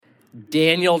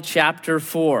Daniel chapter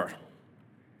 4.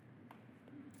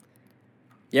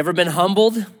 You ever been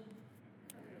humbled? That's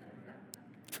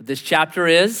what this chapter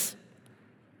is.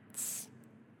 It's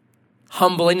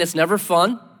humbling. It's never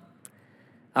fun.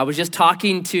 I was just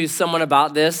talking to someone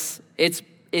about this. It's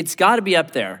got to be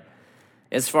up there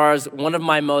as far as one of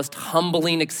my most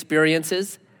humbling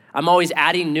experiences. I'm always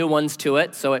adding new ones to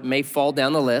it, so it may fall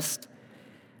down the list.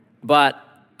 But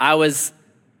I was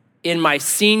in my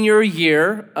senior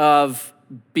year of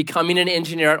becoming an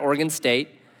engineer at Oregon State,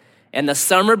 and the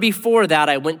summer before that,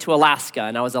 I went to Alaska,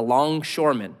 and I was a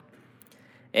longshoreman.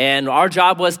 And our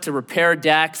job was to repair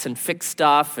decks and fix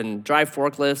stuff and drive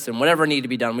forklifts and whatever needed to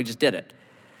be done. We just did it.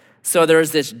 So there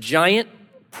was this giant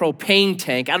propane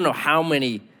tank. I don't know how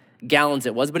many gallons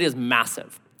it was, but it was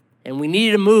massive. And we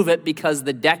needed to move it because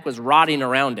the deck was rotting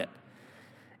around it.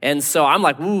 And so I'm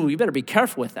like, ooh, you better be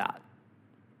careful with that.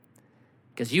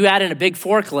 Because you add in a big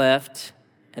forklift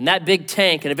and that big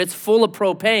tank, and if it's full of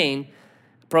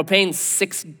propane's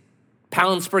 6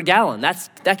 pounds per gallon.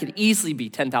 That could easily be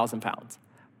 10,000 pounds,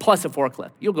 plus a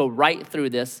forklift. You'll go right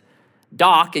through this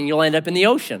dock and you'll end up in the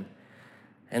ocean.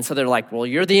 And so they're like, well,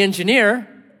 you're the engineer.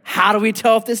 How do we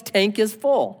tell if this tank is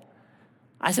full?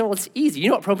 I said, well, it's easy. You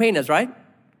know what propane is, right?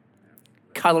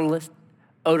 Colorless,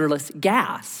 odorless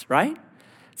gas, right?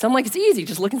 So I'm like, it's easy.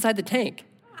 Just look inside the tank.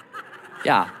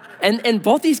 Yeah. And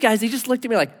both these guys, they just looked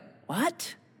at me like,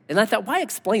 what? And I thought, why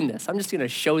explain this? I'm just going to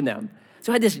show them.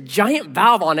 So I had this giant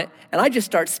valve on it, and I just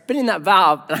start spinning that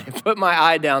valve, and I put my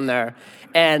eye down there,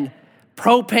 and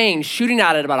propane shooting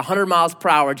out at about 100 miles per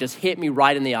hour just hit me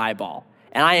right in the eyeball.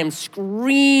 And I am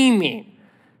screaming.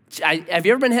 Have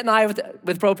you ever been hit in the eye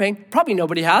with propane? Probably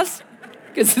nobody has,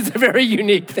 because it's a very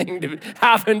unique thing to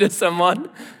happen to someone.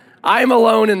 I'm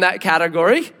alone in that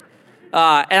category. And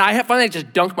I finally just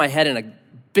dunked my head in a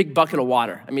big bucket of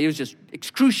water. I mean, it was just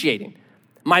excruciating.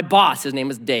 My boss, his name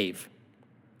is Dave.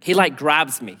 He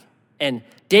grabs me. And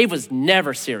Dave was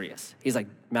never serious. He's like,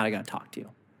 Matt, I got to talk to you.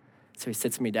 So he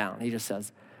sits me down. He just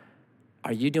says,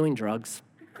 are you doing drugs?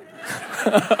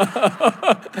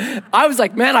 I was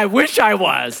like, man, I wish I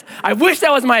was. I wish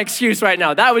that was my excuse right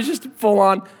now. That was just full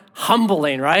on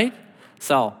humbling, right?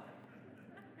 So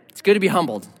it's good to be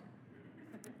humbled.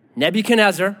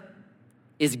 Nebuchadnezzar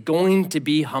is going to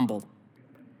be humbled.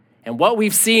 And what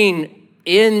we've seen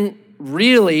in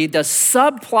really the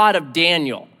subplot of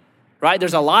Daniel, right?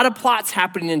 There's a lot of plots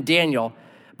happening in Daniel,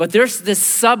 but there's this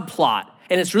subplot,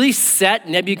 and it's really set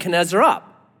Nebuchadnezzar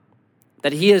up.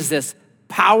 That he is this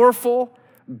powerful,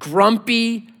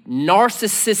 grumpy,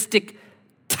 narcissistic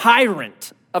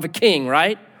tyrant of a king,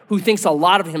 right? Who thinks a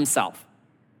lot of himself.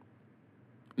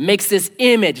 Makes this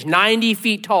image 90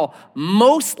 feet tall,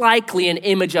 most likely an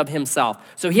image of himself.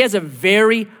 So he has a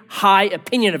very high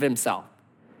opinion of himself.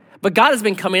 But God has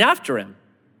been coming after him.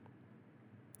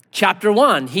 Chapter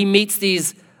 1, he meets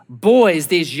these boys,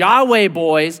 these Yahweh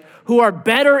boys, who are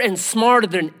better and smarter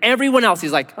than everyone else.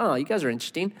 He's like, oh, you guys are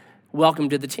interesting. Welcome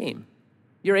to the team.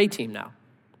 You're a team now.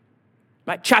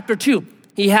 Right? Chapter 2,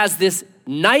 he has this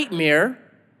nightmare.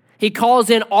 He calls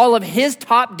in all of his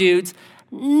top dudes.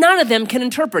 None of them can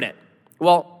interpret it.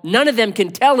 Well, none of them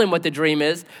can tell him what the dream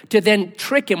is to then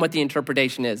trick him what the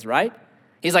interpretation is, right?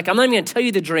 He's like, I'm not even going to tell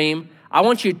you the dream. I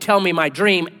want you to tell me my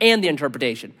dream and the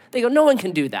interpretation. They go, no one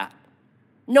can do that.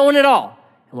 No one at all.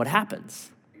 And what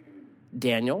happens?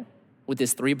 Daniel, with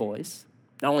his 3 boys,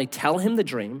 not only tell him the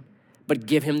dream, but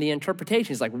give him the interpretation.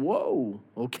 He's like, whoa,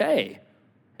 okay,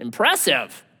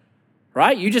 impressive,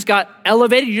 right? You just got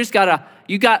elevated.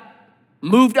 You got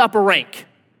moved up a rank.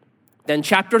 Then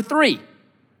chapter 3,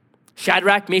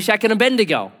 Shadrach, Meshach, and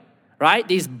Abednego, right?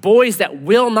 These boys that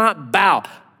will not bow.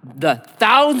 The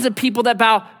thousands of people that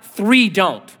bow, 3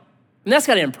 don't. And that's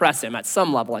got to impress him at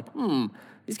some level. Like,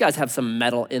 these guys have some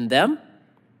metal in them.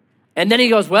 And then he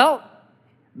goes, well,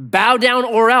 bow down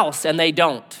or else, and they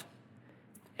don't.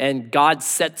 And God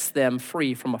sets them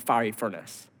free from a fiery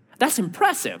furnace. That's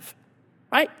impressive,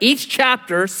 right? Each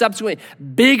chapter, subsequently,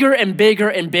 bigger and bigger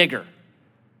and bigger.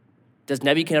 Does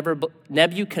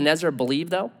Nebuchadnezzar believe,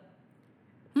 though?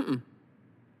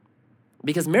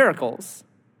 Because miracles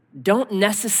don't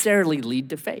necessarily lead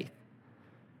to faith,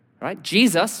 right?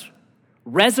 Jesus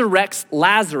resurrects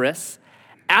Lazarus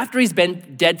after he's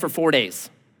been dead for 4 days.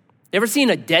 You ever seen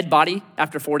a dead body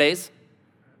after 4 days?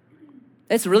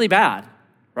 It's really bad,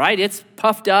 right? It's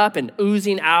puffed up and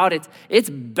oozing out. It's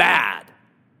bad.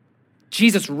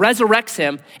 Jesus resurrects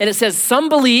him, and it says some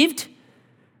believed,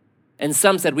 and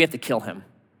some said, we have to kill him.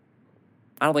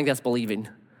 I don't think that's believing.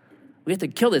 We have to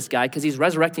kill this guy because he's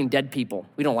resurrecting dead people.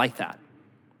 We don't like that.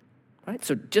 Right?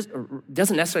 So just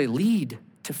doesn't necessarily lead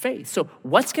to faith. So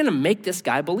what's going to make this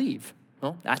guy believe?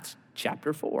 Well, that's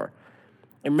chapter 4.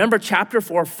 And remember, chapter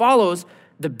 4 follows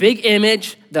the big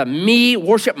image, the me,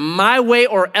 worship my way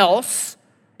or else.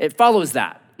 It follows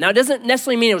that. Now, it doesn't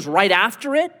necessarily mean it was right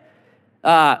after it.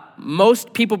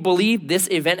 Most people believe this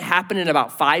event happened in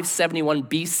about 571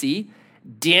 BC.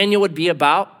 Daniel would be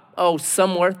about,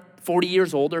 somewhere 40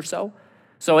 years old or so.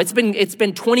 So it's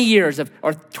been 20 years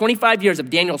or 25 years of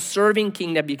Daniel serving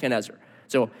King Nebuchadnezzar.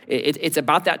 So it's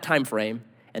about that time frame.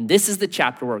 And this is the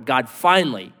chapter where God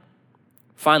finally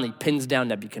pins down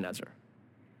Nebuchadnezzar.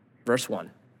 Verse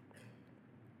 1.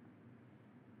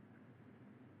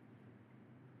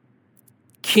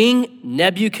 King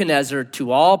Nebuchadnezzar,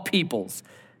 to all peoples,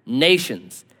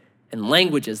 nations, and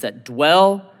languages that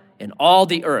dwell in all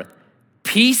the earth,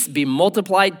 peace be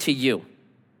multiplied to you.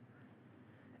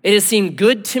 It has seemed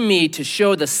good to me to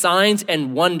show the signs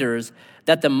and wonders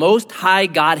that the Most High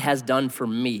God has done for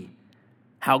me.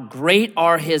 How great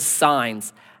are his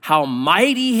signs, how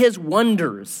mighty his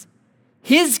wonders.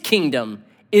 His kingdom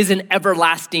is an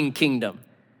everlasting kingdom,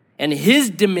 and his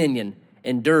dominion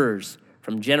endures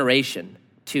from generation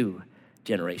to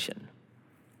generation.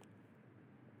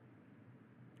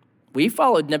 We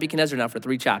followed Nebuchadnezzar now for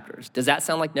 3 chapters. Does that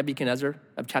sound like Nebuchadnezzar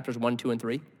of chapters 1, 2, and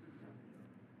 3?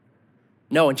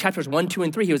 No, in chapters 1, 2,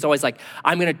 and 3, he was always like,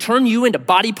 I'm going to turn you into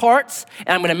body parts, and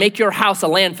I'm going to make your house a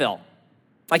landfill.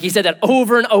 Like he said that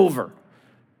over and over.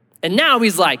 And now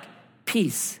he's like,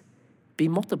 peace be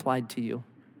multiplied to you,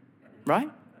 right?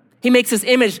 He makes this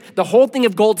image, the whole thing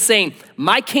of gold saying,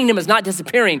 my kingdom is not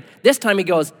disappearing. This time he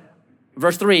goes,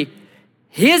 verse 3,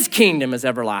 his kingdom is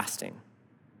everlasting.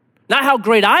 Not how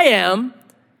great I am.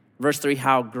 Verse 3,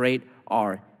 how great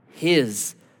are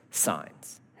his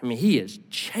signs. I mean, he is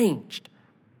changed.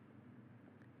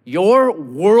 Your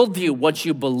worldview, what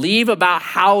you believe about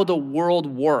how the world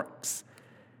works,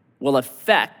 will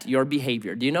affect your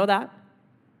behavior. Do you know that?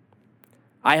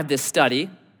 I have this study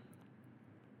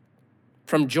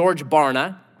from George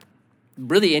Barna,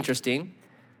 really interesting.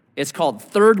 It's called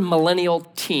Third Millennial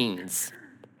Teens.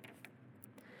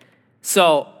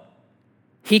 So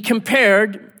he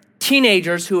compared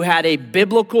teenagers who had a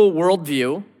biblical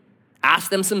worldview, asked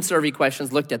them some survey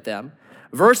questions, looked at them,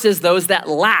 versus those that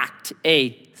lacked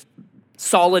a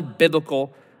solid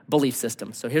biblical belief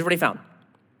system. So here's what he found.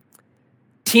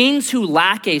 Teens who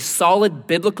lack a solid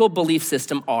biblical belief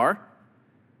system are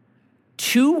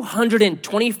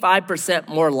 225%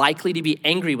 more likely to be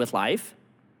angry with life,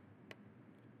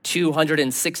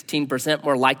 216%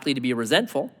 more likely to be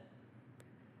resentful,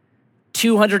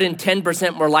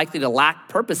 210% more likely to lack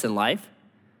purpose in life,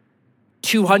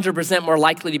 200% more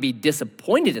likely to be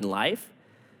disappointed in life,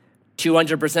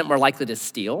 200% more likely to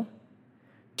steal,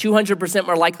 200%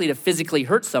 more likely to physically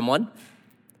hurt someone,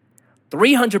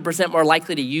 300% more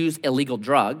likely to use illegal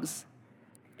drugs,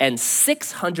 and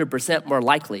 600% more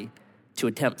likely to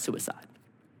attempt suicide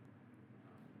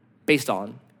based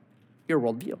on your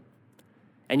worldview.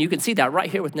 And you can see that right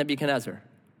here with Nebuchadnezzar.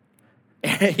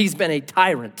 He's been a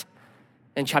tyrant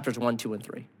in chapters 1, 2, and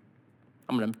 3.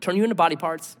 I'm going to turn you into body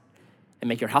parts and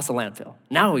make your house a landfill.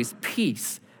 Now he's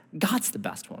peace. God's the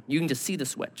best one. You can just see the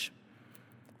switch.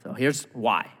 So here's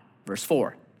why. Verse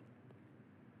 4.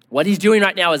 What he's doing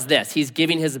right now is this. He's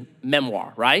giving his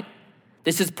memoir, right?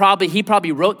 He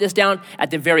probably wrote this down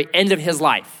at the very end of his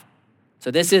life.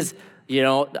 So this is,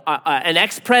 an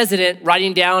ex-president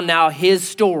writing down now his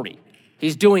story.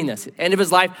 He's doing this. At the end of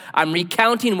his life, I'm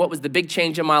recounting what was the big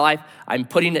change in my life. I'm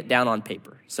putting it down on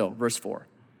paper. So verse 4.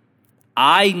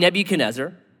 I,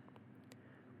 Nebuchadnezzar,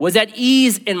 was at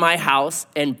ease in my house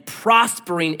and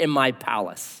prospering in my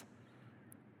palace.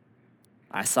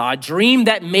 I saw a dream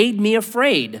that made me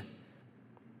afraid.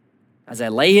 As I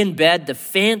lay in bed, the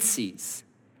fancies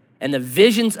and the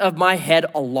visions of my head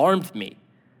alarmed me.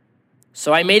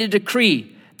 So I made a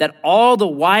decree that all the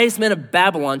wise men of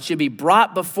Babylon should be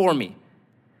brought before me,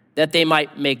 that they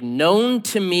might make known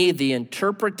to me the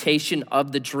interpretation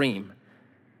of the dream.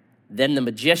 Then the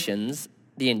magicians,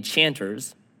 the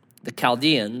enchanters, the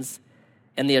Chaldeans,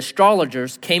 and the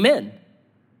astrologers came in.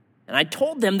 And I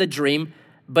told them the dream,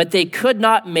 but they could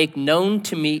not make known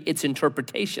to me its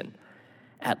interpretation.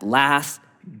 At last,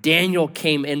 Daniel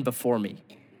came in before me.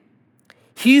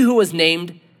 He who was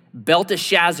named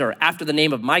Belteshazzar after the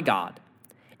name of my God,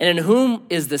 and in whom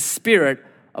is the spirit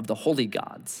of the holy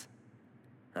gods.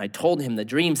 And I told him the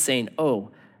dream, saying,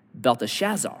 O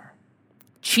Belteshazzar,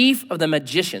 chief of the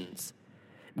magicians,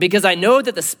 because I know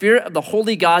that the spirit of the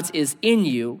holy gods is in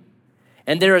you,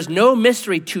 and there is no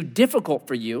mystery too difficult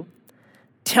for you.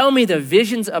 Tell me the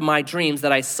visions of my dreams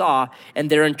that I saw and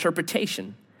their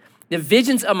interpretation. The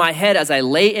visions of my head as I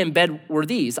lay in bed were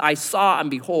these. I saw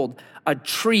and behold a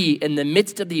tree in the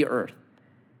midst of the earth,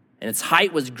 and its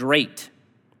height was great.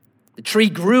 The tree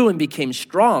grew and became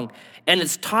strong, and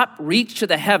its top reached to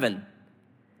the heaven,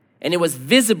 and it was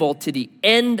visible to the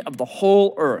end of the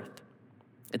whole earth.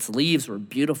 Its leaves were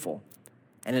beautiful,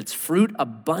 and its fruit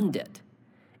abundant,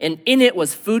 and in it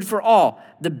was food for all.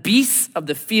 The beasts of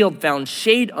the field found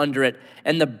shade under it,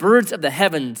 and the birds of the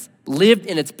heavens lived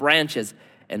in its branches,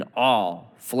 and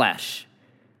all flesh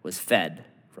was fed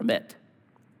from it.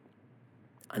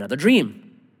 Another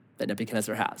dream that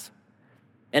Nebuchadnezzar has.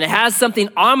 And it has something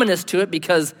ominous to it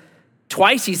because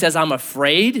twice he says, I'm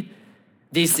afraid.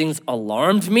 These things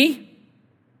alarmed me.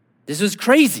 This was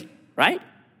crazy, right?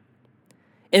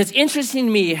 And it's interesting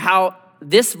to me how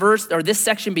this verse or this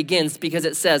section begins because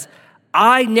it says,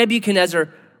 I, Nebuchadnezzar,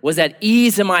 was at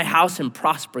ease in my house and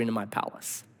prospering in my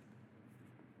palace.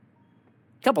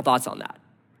 A couple thoughts on that.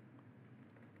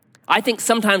 I think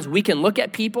sometimes we can look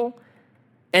at people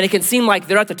and it can seem like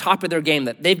they're at the top of their game,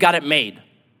 that they've got it made,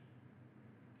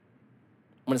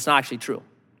 when it's not actually true.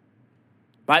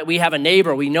 Right? We have a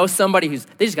neighbor, we know somebody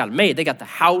they just got it made. They got the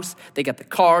house, they got the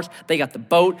cars, they got the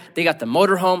boat, they got the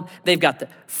motorhome, they've got the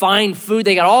fine food,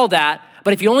 they got all that.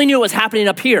 But if you only knew what was happening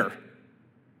up here,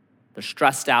 they're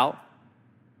stressed out,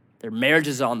 their marriage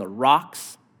is on the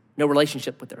rocks, no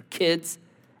relationship with their kids,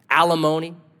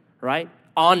 alimony, right?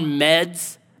 On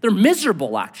meds. They're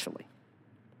miserable, actually.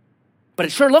 But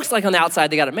it sure looks like on the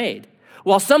outside they got it made.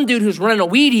 While some dude who's running a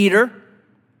weed eater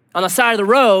on the side of the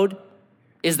road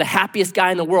is the happiest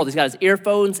guy in the world. He's got his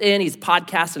earphones in. He's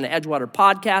podcasting the Edgewater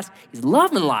podcast. He's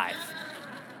loving life.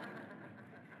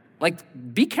 Like,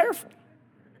 be careful.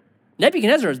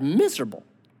 Nebuchadnezzar is miserable.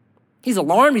 He's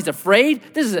alarmed. He's afraid.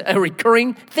 This is a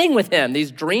recurring thing with him.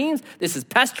 These dreams, this is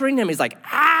pestering him. He's like,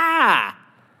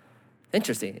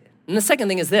 Interesting. And the second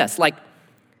thing is this,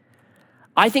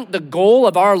 I think the goal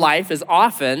of our life is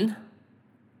often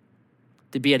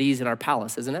to be at ease in our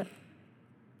palace, isn't it?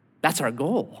 That's our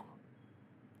goal.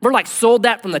 We're sold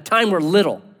that from the time we're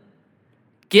little.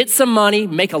 Get some money,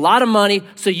 make a lot of money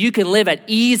so you can live at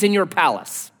ease in your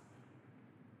palace.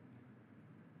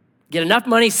 Get enough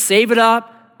money, save it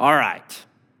up, all right.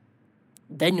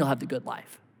 Then you'll have the good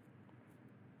life.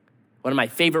 One of my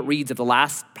favorite reads of the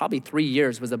last probably 3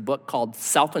 years was a book called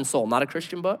Self and Soul, not a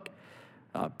Christian book.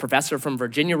 A professor from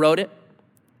Virginia wrote it,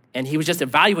 and he was just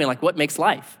evaluating what makes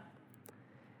life.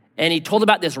 And he told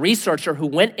about this researcher who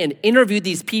went and interviewed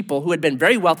these people who had been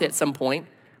very wealthy at some point,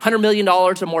 $100 million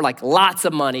or more, lots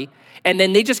of money, and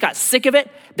then they just got sick of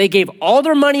it. They gave all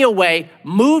their money away,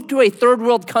 moved to a third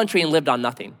world country, and lived on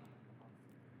nothing.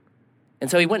 And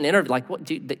so he went and interviewed, what,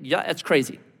 dude, yeah, that's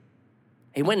crazy.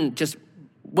 He went and just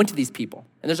went to these people,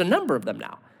 and there's a number of them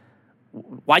now.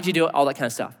 Why'd you do it? All that kind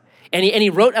of stuff. And he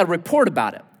wrote a report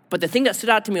about it. But the thing that stood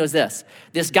out to me was this.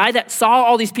 This guy that saw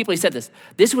all these people, he said this.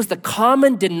 This was the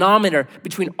common denominator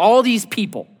between all these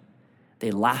people.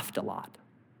 They laughed a lot.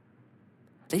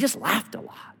 They just laughed a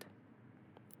lot.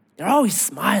 They're always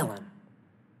smiling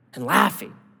and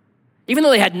laughing. Even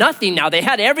though they had nothing now, they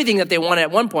had everything that they wanted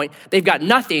at one point. They've got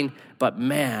nothing, but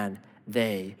man,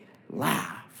 they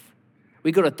laugh.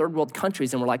 We go to third world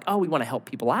countries and we're like, oh, we want to help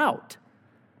people out.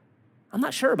 I'm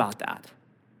not sure about that.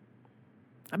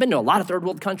 I've been to a lot of third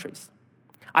world countries.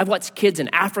 I've watched kids in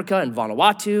Africa, in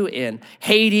Vanuatu, in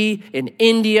Haiti, in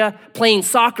India, playing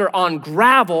soccer on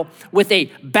gravel with a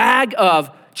bag of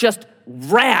just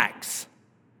rags,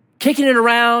 kicking it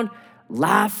around,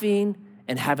 laughing,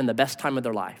 and having the best time of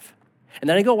their life. And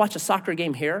then I go watch a soccer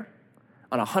game here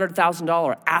on a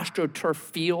 $100,000 AstroTurf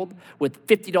field with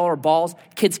 $50 balls,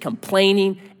 kids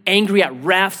complaining, angry at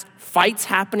refs, fights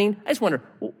happening. I just wonder,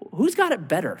 who's got it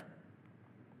better?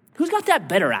 Who's got that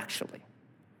better, actually?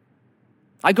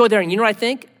 I go there, and you know what I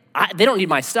think? They don't need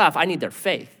my stuff. I need their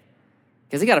faith.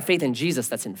 Because they got a faith in Jesus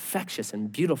that's infectious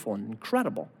and beautiful and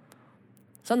incredible.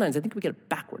 Sometimes I think we get it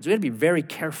backwards. We got to be very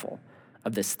careful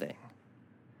of this thing,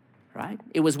 right?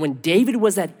 It was when David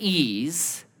was at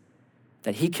ease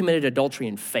that he committed adultery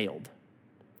and failed.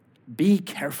 Be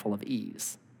careful of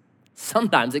ease.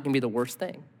 Sometimes it can be the worst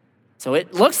thing. So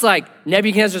it looks like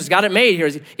Nebuchadnezzar's got it made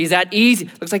here. He's at ease.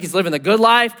 Looks like he's living the good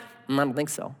life. I don't think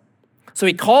so. So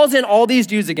he calls in all these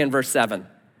dudes again, verse 7.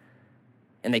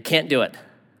 And they can't do it.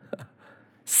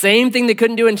 Same thing they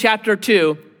couldn't do in chapter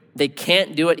 2. They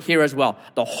can't do it here as well.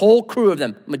 The whole crew of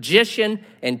them, magician,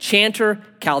 enchanter,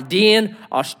 Chaldean,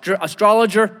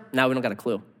 astrologer. Now we don't got a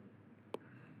clue.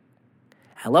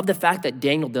 I love the fact that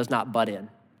Daniel does not butt in.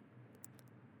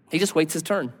 He just waits his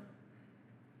turn.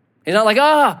 He's not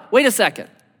like, wait a second.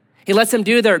 He lets them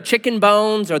do their chicken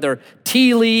bones or their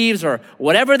tea leaves or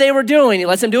whatever they were doing. He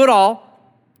lets them do it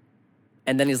all.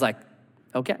 And then he's like,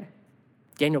 okay,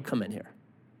 Daniel, come in here.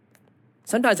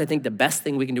 Sometimes I think the best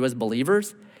thing we can do as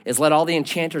believers is let all the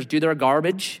enchanters do their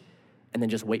garbage and then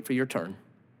just wait for your turn.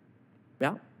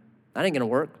 Yeah, that ain't gonna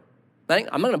work. I'm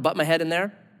not gonna butt my head in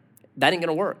there. That ain't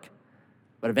gonna work.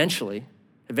 But eventually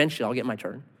I'll get my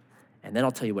turn. And then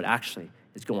I'll tell you what actually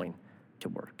is going to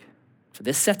work. So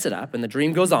this sets it up, and the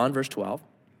dream goes on, verse 12.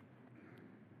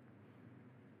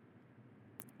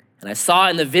 And I saw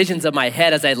in the visions of my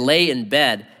head as I lay in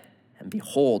bed, and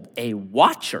behold, a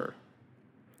watcher,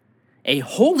 a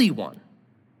holy one,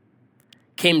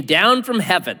 came down from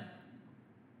heaven.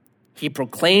 He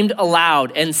proclaimed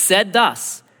aloud and said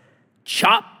thus,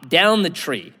 chop down the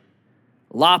tree,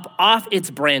 lop off its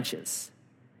branches,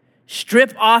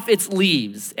 strip off its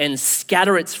leaves, and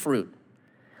scatter its fruit.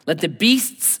 Let the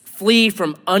beasts flee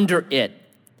from under it,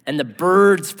 and the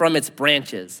birds from its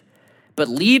branches. But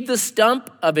leave the stump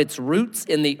of its roots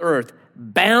in the earth,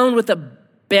 bound with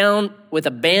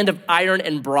a band of iron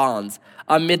and bronze,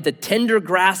 amid the tender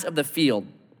grass of the field.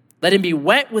 Let him be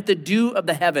wet with the dew of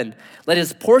the heaven. Let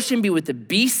his portion be with the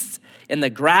beasts and the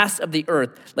grass of the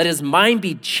earth. Let his mind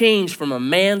be changed from a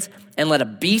man's, and let a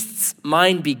beast's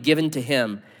mind be given to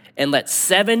him. And let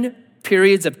 7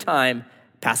 periods of time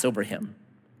pass over him.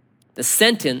 The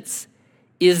sentence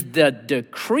is the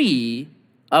decree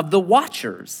of the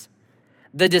watchers,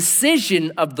 the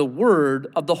decision of the word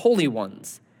of the holy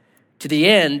ones, to the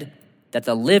end that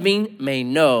the living may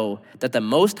know that the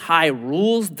Most High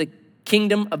rules the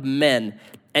kingdom of men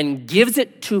and gives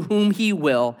it to whom he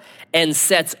will and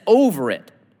sets over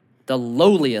it the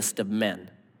lowliest of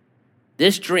men.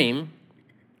 This dream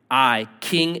I,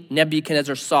 King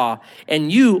Nebuchadnezzar, saw, and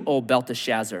you, O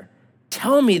Belteshazzar,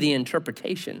 tell me the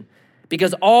interpretation,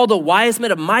 because all the wise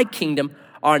men of my kingdom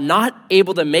are not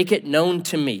able to make it known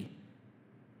to me.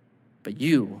 But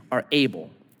you are able,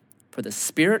 for the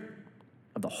spirit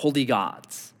of the holy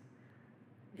gods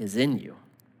is in you.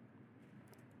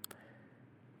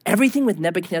 Everything with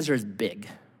Nebuchadnezzar is big.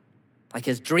 Like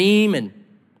his dream in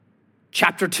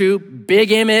chapter 2,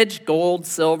 big image, gold,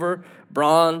 silver,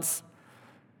 bronze,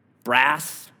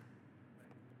 brass,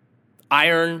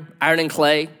 iron and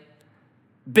clay,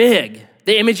 big.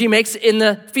 The image he makes in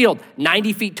the field,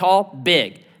 90 feet tall,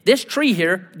 big. This tree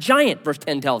here, giant, verse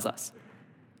 10 tells us.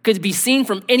 Could be seen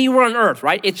from anywhere on earth,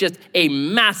 right? It's just a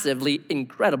massively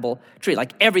incredible tree,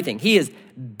 like everything. He is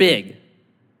big.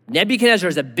 Nebuchadnezzar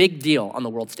is a big deal on the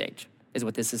world stage, is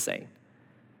what this is saying.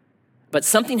 But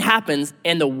something happens,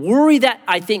 and the worry that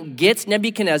I think gets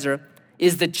Nebuchadnezzar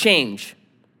is the change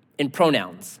in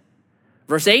pronouns.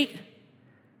 Verse 8,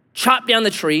 chop down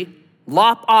the tree,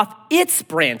 lop off its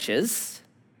branches.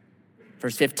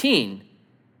 Verse 15,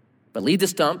 but leave the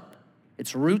stump,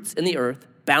 its roots in the earth,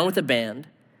 bound with a band,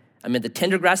 amid the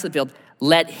tender grass of the field.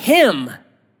 Let him,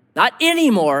 not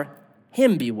anymore,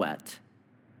 him be wet.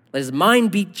 Let his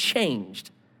mind be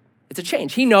changed. It's a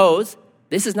change. He knows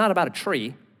this is not about a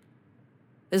tree.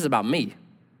 This is about me.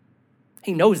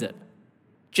 He knows it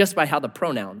just by how the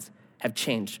pronouns have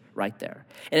changed right there.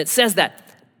 And it says that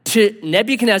to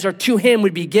Nebuchadnezzar, to him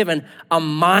would be given a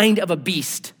mind of a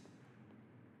beast.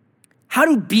 How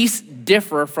do beasts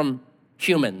differ from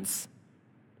humans?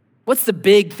 What's the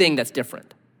big thing that's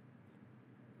different?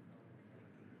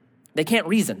 They can't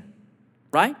reason,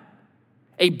 right?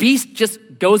 A beast just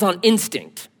goes on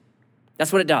instinct.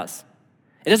 That's what it does.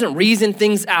 It doesn't reason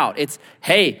things out. It's,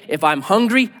 hey, if I'm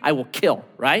hungry, I will kill,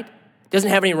 right? It doesn't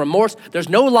have any remorse. There's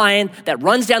no lion that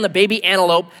runs down the baby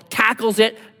antelope, tackles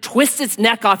it, twists its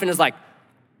neck off, and is like,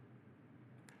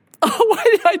 oh, why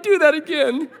did I do that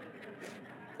again?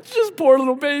 It's just poor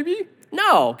little baby.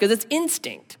 No, because it's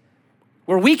instinct.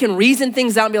 Where we can reason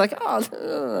things out and be like,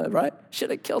 oh, right?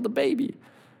 Should have killed the baby.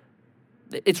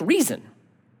 It's reason.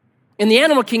 In the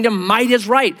animal kingdom, might is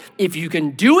right. If you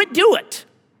can do it, do it.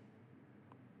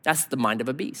 That's the mind of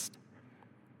a beast.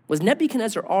 Was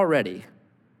Nebuchadnezzar already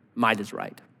might is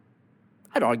right?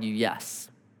 I'd argue yes.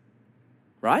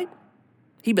 Right?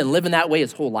 He'd been living that way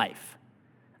his whole life.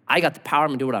 I got the power, I'm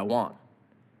gonna do what I want.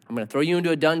 I'm gonna throw you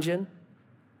into a dungeon.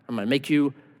 I'm gonna make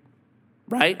you,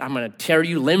 right? I'm gonna tear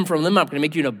you limb from limb. I'm gonna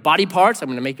make you into body parts. I'm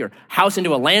gonna make your house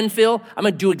into a landfill. I'm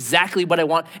gonna do exactly what I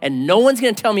want, and no one's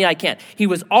gonna tell me I can't. He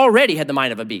was already had the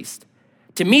mind of a beast.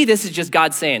 To me, this is just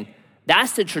God saying,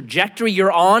 that's the trajectory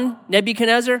you're on,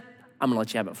 Nebuchadnezzar. I'm gonna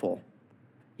let you have it full.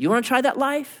 You wanna try that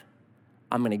life?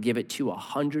 I'm gonna give it to you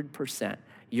 100%.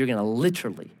 You're gonna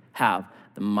literally have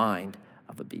the mind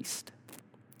of a beast.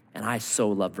 And I so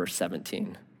love verse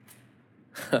 17.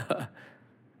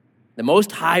 The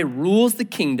Most High rules the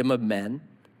kingdom of men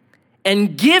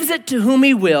and gives it to whom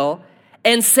he will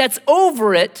and sets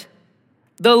over it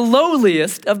the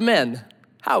lowliest of men.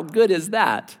 How good is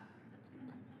that?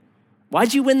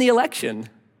 Why'd you win the election?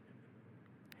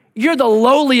 You're the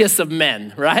lowliest of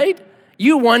men, right?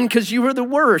 You won because you were the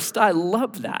worst. I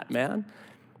love that, man.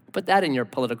 Put that in your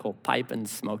political pipe and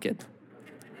smoke it.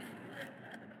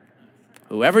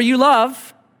 Whoever you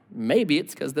love, maybe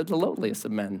it's because they're the lowliest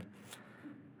of men.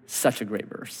 Such a great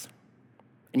verse.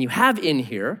 And you have in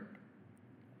here,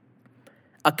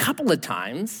 a couple of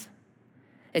times,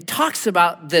 it talks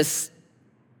about this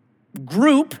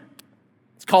group.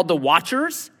 It's called the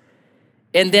Watchers.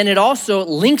 And then it also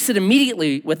links it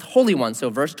immediately with holy ones. So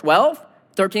verse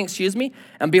 13,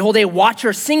 and behold, a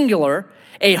watcher singular,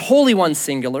 a holy one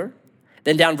singular.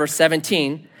 Then down verse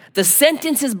 17, the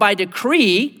sentence is by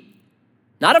decree,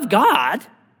 not of God,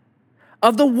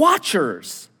 of the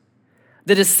watchers.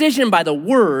 The decision by the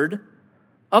word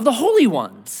of the holy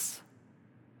ones.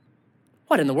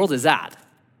 What in the world is that?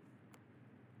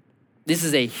 This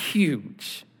is a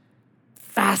huge,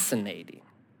 fascinating,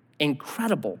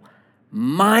 incredible,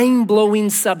 mind-blowing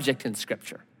subject in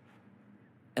Scripture.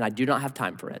 And I do not have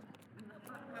time for it.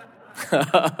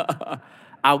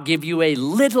 I'll give you a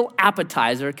little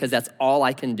appetizer because that's all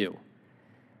I can do.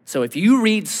 So if you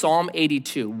read Psalm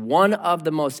 82, one of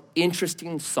the most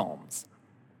interesting Psalms,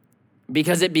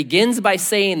 because it begins by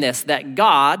saying this, that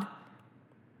God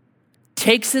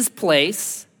takes his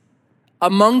place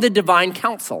among the divine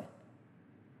council.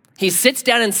 He sits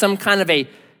down in some kind of a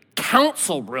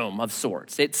council room of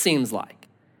sorts, it seems like.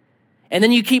 And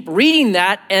then you keep reading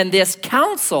that, and this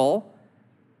council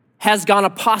has gone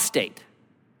apostate.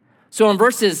 So in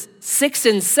verses 6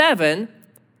 and 7,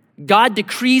 God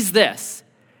decrees this.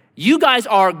 You guys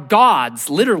are gods,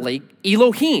 literally,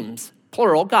 Elohims,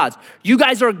 plural, gods. You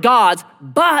guys are gods,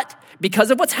 but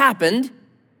because of what's happened,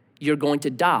 you're going to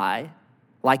die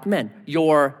like men.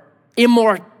 Your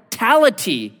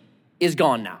immortality is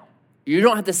gone now. You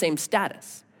don't have the same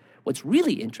status. What's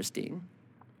really interesting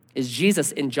is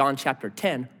Jesus in John chapter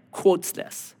 10 quotes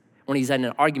this when he's in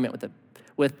an argument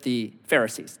with the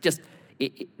Pharisees. Just,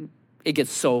 it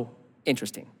gets so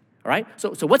interesting, all right?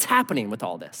 So what's happening with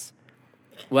all this?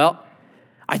 Well,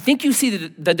 I think you see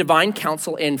the divine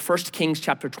council in 1 Kings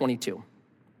chapter 22.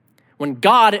 When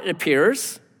God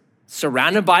appears,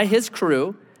 surrounded by his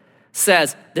crew,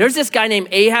 says, there's this guy named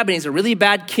Ahab, and he's a really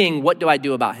bad king. What do I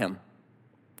do about him?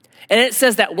 And it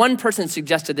says that one person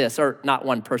suggested this, or not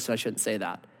one person, I shouldn't say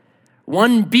that.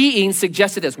 One being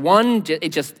suggested this.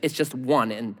 It's just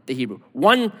one in the Hebrew.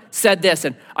 One said this,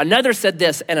 and another said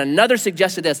this, and another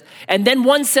suggested this. And then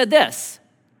one said this,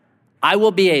 I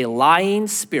will be a lying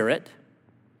spirit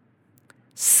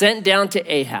sent down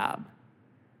to Ahab,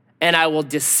 and I will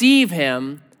deceive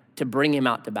him to bring him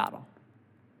out to battle.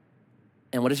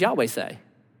 And what does Yahweh say?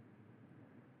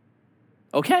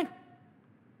 Okay.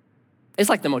 It's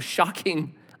like the most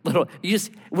shocking little,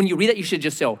 when you read it, you should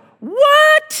just go,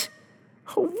 what?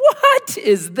 What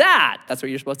is that? That's what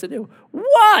you're supposed to do.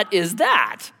 What is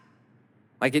that?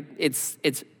 Like it's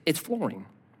flooring.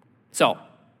 So,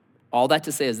 all that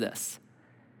to say is this.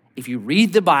 If you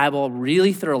read the Bible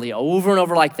really thoroughly over and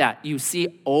over like that, you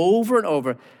see over and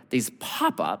over these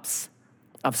pop-ups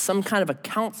of some kind of a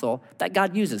counsel that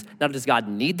God uses. Now, does God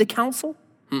need the counsel?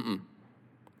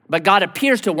 But God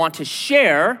appears to want to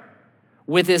share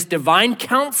with this divine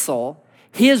counsel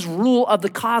his rule of the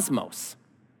cosmos.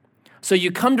 So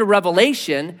you come to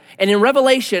Revelation, and in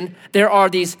Revelation, there are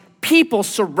these people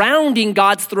surrounding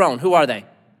God's throne. Who are they? Do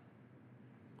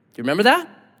you remember that?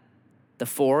 The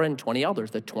 4 and 20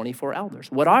 elders, the 24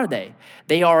 elders. What are they?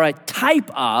 They are a type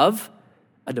of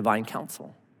a divine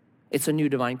council. It's a new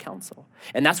divine council.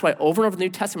 And that's why over and over in the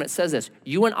New Testament it says this,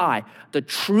 you and I, the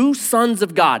true sons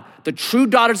of God, the true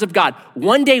daughters of God,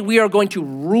 one day we are going to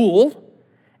rule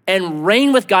and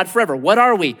reign with God forever. What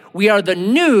are we? We are the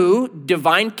new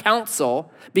divine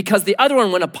council because the other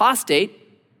one went apostate.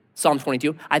 Psalm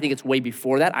 22, I think it's way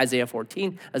before that, Isaiah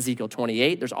 14, Ezekiel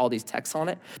 28, there's all these texts on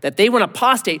it, that they went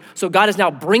apostate, so God is now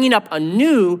bringing up a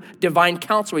new divine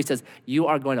council where he says, you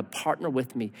are going to partner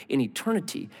with me in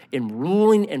eternity in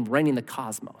ruling and reigning the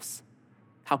cosmos.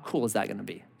 How cool is that going to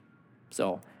be?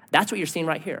 So that's what you're seeing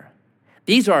right here.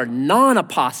 These are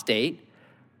non-apostate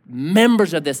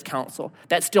members of this council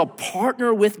that still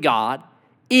partner with God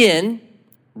in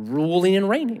ruling and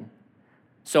reigning.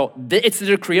 So it's the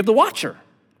decree of the watcher.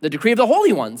 The decree of the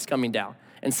holy ones coming down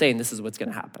and saying this is what's going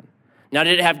to happen. Now,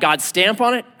 did it have God's stamp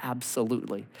on it?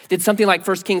 Absolutely. Did something like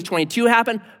 1 Kings 22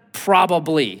 happen?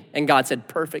 Probably. And God said,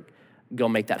 perfect, go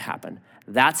make that happen.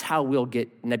 That's how we'll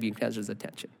get Nebuchadnezzar's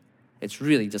attention. It's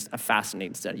really just a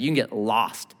fascinating study. You can get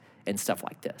lost in stuff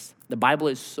like this. The Bible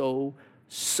is so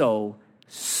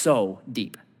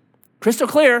deep. Crystal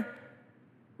clear,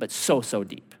 but so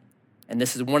deep. And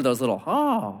this is one of those little,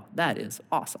 oh, that is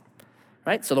awesome,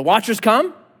 right? So the watchers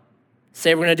come,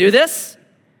 say we're going to do this.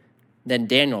 Then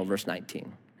Daniel, verse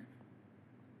 19,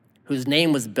 whose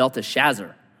name was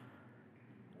Belteshazzar,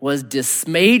 was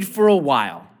dismayed for a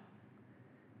while,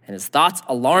 and his thoughts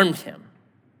alarmed him.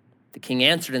 The king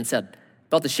answered and said,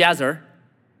 Belteshazzar,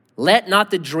 let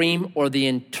not the dream or the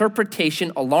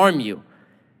interpretation alarm you.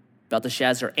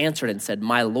 Belteshazzar answered and said,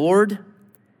 my lord,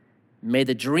 may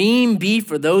the dream be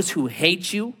for those who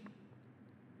hate you,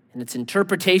 and its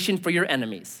interpretation for your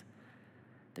enemies.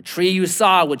 The tree you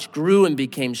saw, which grew and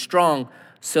became strong,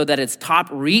 so that its top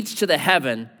reached to the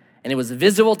heaven, and it was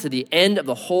visible to the end of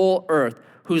the whole earth,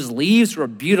 whose leaves were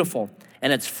beautiful,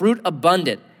 and its fruit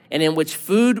abundant, and in which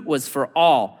food was for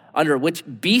all, under which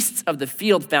beasts of the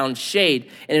field found shade,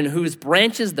 and in whose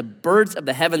branches the birds of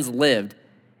the heavens lived.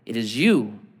 It is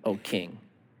you, O king,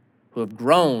 who have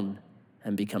grown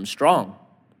and become strong.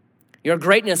 Your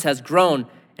greatness has grown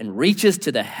and reaches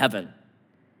to the heaven,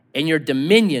 and your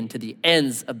dominion to the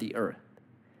ends of the earth.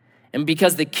 And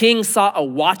because the king saw a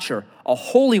watcher, a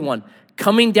holy one,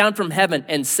 coming down from heaven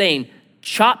and saying,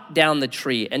 chop down the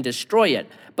tree and destroy it,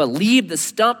 but leave the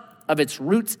stump of its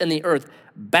roots in the earth,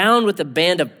 bound with a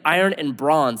band of iron and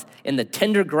bronze in the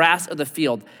tender grass of the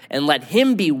field, and let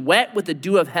him be wet with the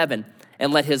dew of heaven,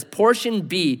 and let his portion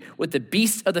be with the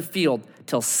beasts of the field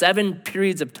till 7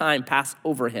 periods of time pass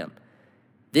over him.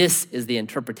 This is the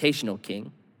interpretation, O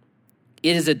king.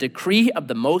 It is a decree of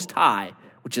the Most High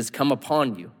which has come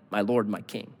upon you, my lord, my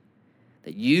king,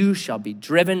 that you shall be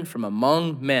driven from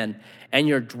among men, and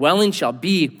your dwelling shall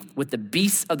be with the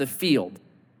beasts of the field.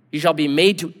 You shall be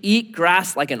made to eat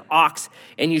grass like an ox,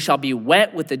 and you shall be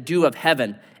wet with the dew of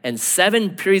heaven, and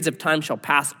 7 periods of time shall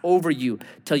pass over you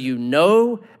till you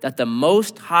know that the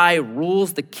Most High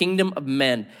rules the kingdom of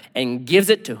men and gives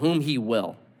it to whom he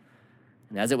will.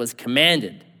 And as it was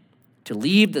commanded to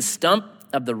leave the stump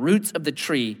of the roots of the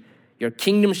tree, your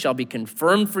kingdom shall be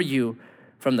confirmed for you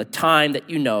from the time that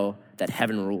you know that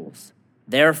heaven rules.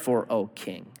 Therefore, O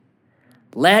king,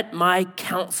 let my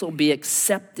counsel be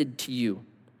accepted to you.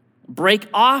 Break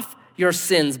off your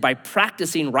sins by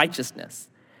practicing righteousness,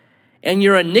 and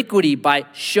your iniquity by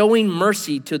showing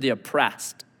mercy to the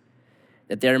oppressed,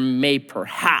 that there may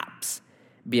perhaps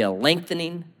be a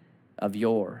lengthening of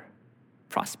your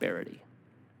prosperity.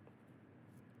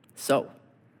 So,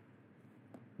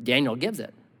 Daniel gives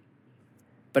it.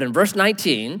 But in verse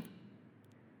 19,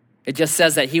 it just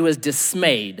says that he was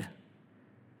dismayed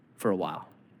for a while.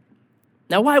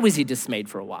 Now, why was he dismayed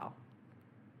for a while?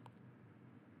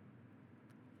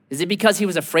 Is it because he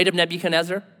was afraid of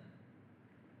Nebuchadnezzar?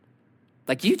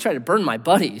 Like, you try to burn my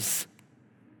buddies.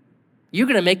 You're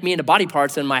going to make me into body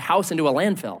parts and my house into a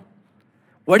landfill.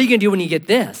 What are you going to do when you get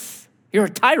this? You're a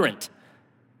tyrant.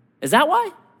 Is that why?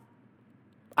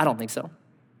 I don't think so.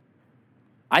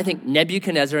 I think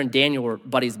Nebuchadnezzar and Daniel were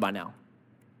buddies by now.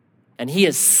 And he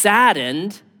is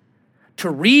saddened to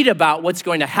read about what's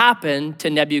going to happen to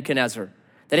Nebuchadnezzar,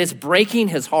 that it's breaking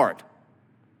his heart.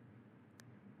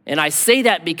 And I say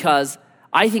that because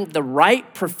I think the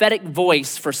right prophetic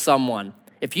voice for someone,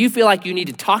 if you feel like you need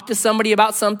to talk to somebody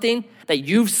about something that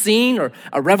you've seen or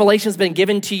a revelation's been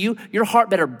given to you, your heart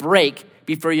better break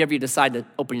before you ever decide to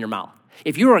open your mouth.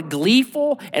 If you are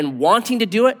gleeful and wanting to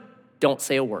do it, don't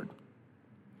say a word.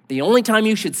 The only time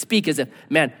you should speak is if,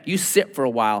 man, you sit for a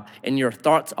while and your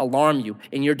thoughts alarm you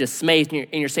and you're dismayed and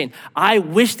you're saying, I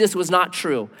wish this was not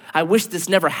true. I wish this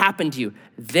never happened to you.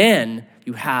 Then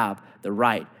you have the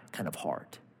right kind of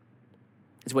heart.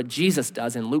 It's what Jesus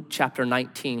does in Luke chapter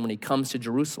 19 when he comes to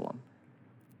Jerusalem.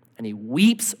 And he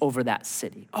weeps over that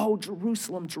city. Oh,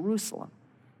 Jerusalem, Jerusalem.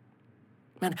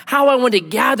 Man, how I wanted to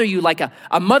gather you like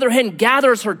a mother hen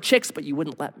gathers her chicks, but you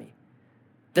wouldn't let me.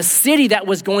 The city that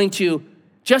was going to,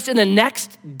 just in the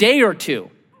next day or two,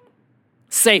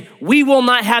 say, we will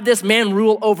not have this man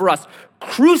rule over us.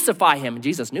 Crucify him. And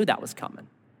Jesus knew that was coming.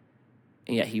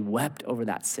 And yet he wept over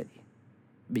that city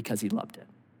because he loved it.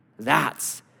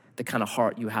 That's the kind of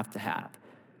heart you have to have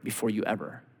before you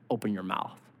ever open your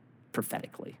mouth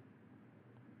prophetically.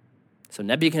 So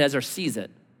Nebuchadnezzar sees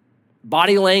it.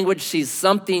 Body language sees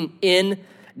something in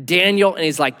Daniel, and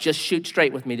he's like, just shoot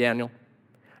straight with me, Daniel.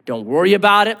 Don't worry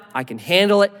about it. I can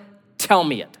handle it. Tell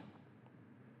me it.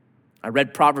 I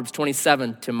read Proverbs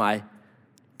 27 to my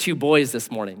 2 boys this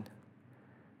morning.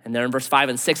 And there in verse 5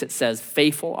 and 6, it says,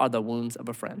 faithful are the wounds of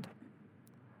a friend.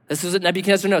 This is what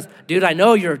Nebuchadnezzar knows. Dude, I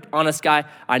know you're an honest guy.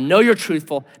 I know you're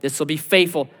truthful. This will be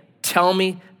faithful. Tell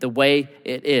me the way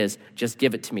it is. Just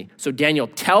give it to me. So Daniel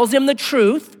tells him the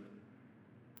truth,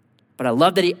 but I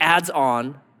love that he adds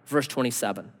on verse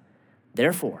 27.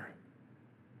 Therefore,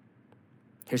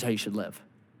 here's how you should live.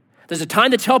 There's a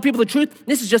time to tell people the truth.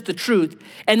 This is just the truth.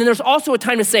 And then there's also a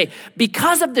time to say,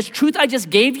 because of this truth I just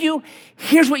gave you,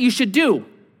 here's what you should do.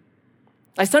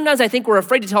 Sometimes I think we're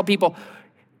afraid to tell people,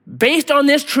 based on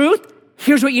this truth,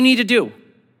 here's what you need to do.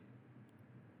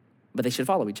 But they should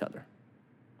follow each other.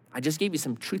 I just gave you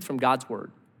some truth from God's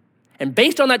word. And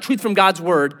based on that truth from God's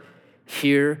word,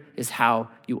 here is how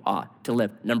you ought to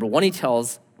live. Number one, he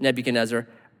tells Nebuchadnezzar,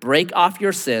 break off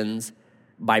your sins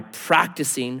by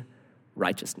practicing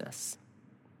righteousness.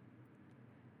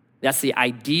 That's the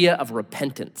idea of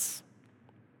repentance.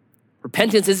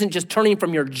 Repentance isn't just turning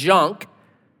from your junk,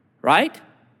 right?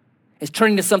 It's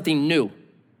turning to something new.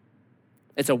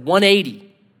 It's a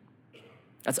 180.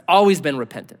 That's always been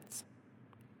repentance.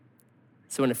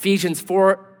 So in Ephesians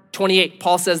 4:28,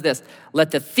 Paul says this,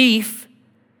 let the thief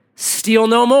steal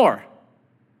no more,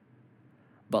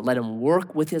 but let him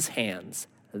work with his hands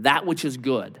that which is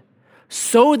good,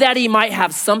 so that he might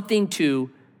have something to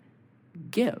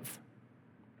give.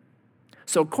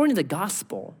 So according to the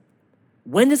gospel,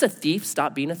 when does a thief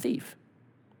stop being a thief?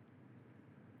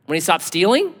 When he stops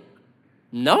stealing?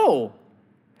 No.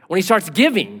 When he starts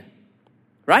giving,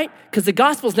 right? Because the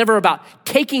gospel is never about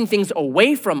taking things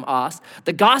away from us.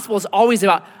 The gospel is always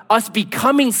about us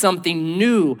becoming something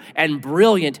new and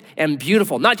brilliant and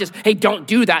beautiful. Not just, hey, don't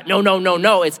do that.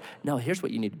 No. It's, no, here's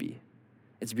what you need to be.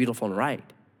 It's beautiful and right.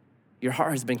 Your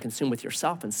heart has been consumed with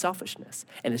yourself and selfishness,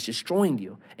 and it's destroying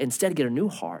you. Instead, get a new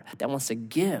heart that wants to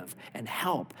give and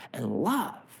help and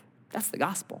love. That's the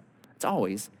gospel. It's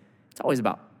always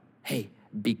about, hey,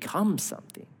 become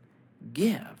something,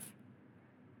 give.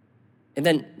 And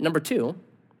then number two,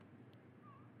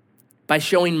 by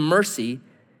showing mercy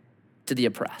to the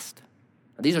oppressed.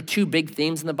 Now, these are two big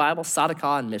themes in the Bible,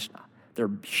 Tzedakah and Mishnah.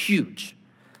 They're huge.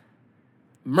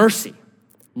 Mercy.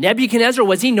 Nebuchadnezzar,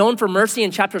 was he known for mercy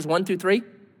in chapters 1-3?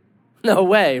 No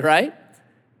way, right?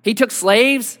 He took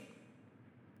slaves.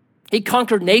 He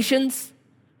conquered nations.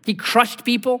 He crushed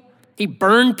people. He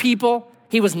burned people.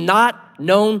 He was not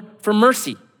known for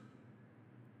mercy.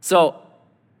 So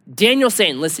Daniel's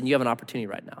saying, listen, you have an opportunity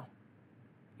right now.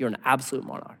 You're an absolute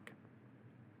monarch.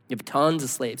 You have tons of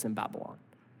slaves in Babylon.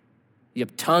 You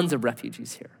have tons of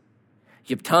refugees here.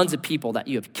 You have tons of people that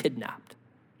you have kidnapped.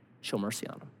 Show mercy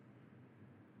on them.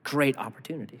 Great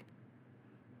opportunity.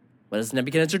 What does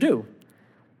Nebuchadnezzar do?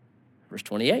 Verse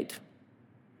 28.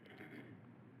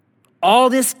 All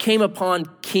this came upon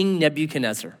King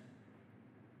Nebuchadnezzar.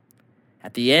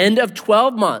 At the end of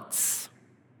 12 months,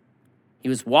 he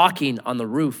was walking on the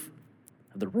roof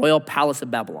of the royal palace of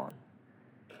Babylon.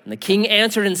 And the king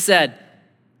answered and said,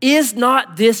 is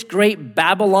not this great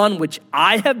Babylon which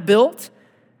I have built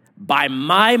by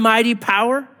my mighty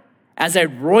power as a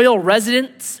royal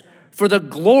residence for the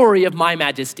glory of my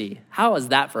majesty? How is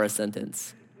that for a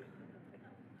sentence?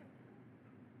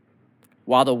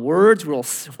 While the words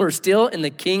were still in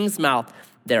the king's mouth,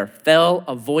 there fell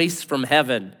a voice from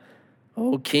heaven.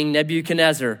 O King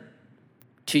Nebuchadnezzar,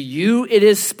 to you it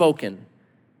is spoken,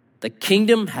 the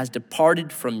kingdom has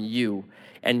departed from you,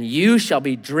 and you shall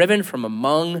be driven from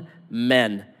among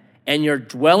men, and your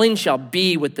dwelling shall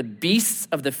be with the beasts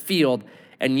of the field,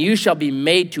 and you shall be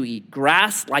made to eat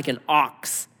grass like an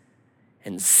ox.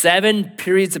 And 7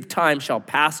 periods of time shall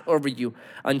pass over you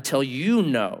until you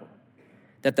know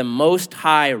that the Most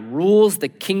High rules the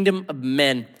kingdom of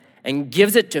men and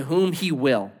gives it to whom he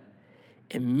will.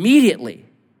 Immediately,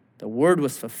 the word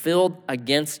was fulfilled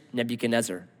against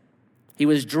Nebuchadnezzar. He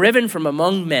was driven from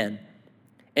among men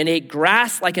and ate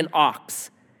grass like an ox,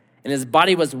 and his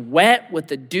body was wet with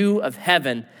the dew of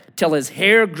heaven till his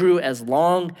hair grew as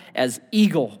long as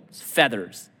eagle's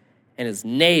feathers, and his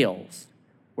nails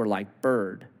were like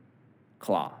bird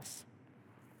claws.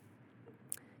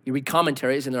 You read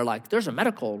commentaries and they're like, there's a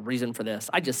medical reason for this.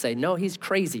 I just say, no, he's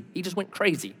crazy. He just went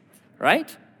crazy,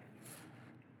 right?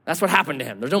 That's what happened to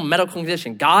him. There's no medical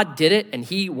condition. God did it and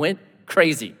he went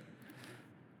crazy.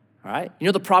 All right? You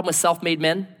know the problem with self-made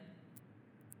men?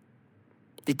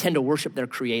 They tend to worship their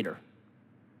creator.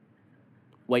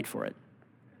 Wait for it.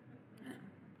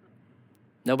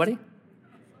 Nobody?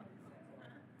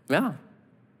 Yeah.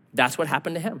 That's what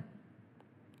happened to him.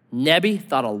 Nebi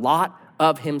thought a lot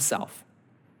of himself.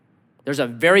 There's a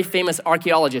very famous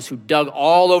archaeologist who dug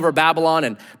all over Babylon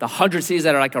and the 100 cities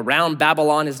that are like around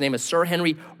Babylon. His name is Sir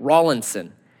Henry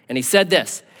Rawlinson. And he said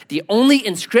this, the only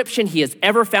inscription he has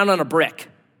ever found on a brick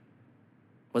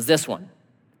was this one.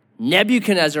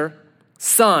 Nebuchadnezzar,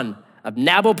 son of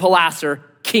Nabopolassar,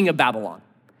 king of Babylon.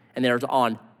 And there's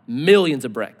on millions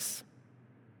of bricks.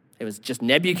 It was just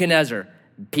Nebuchadnezzar.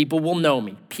 People will know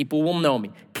me. People will know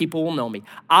me. People will know me.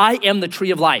 I am the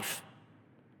tree of life.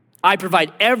 I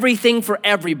provide everything for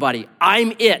everybody.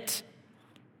 I'm it.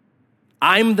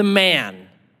 I'm the man.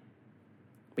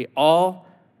 We all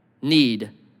need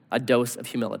a dose of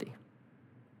humility.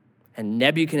 And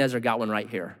Nebuchadnezzar got one right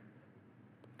here.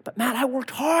 But Matt, I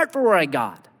worked hard for where I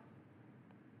got.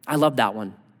 I love that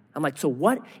one. I'm like, so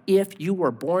what if you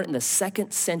were born in the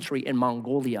 2nd century in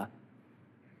Mongolia?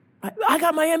 I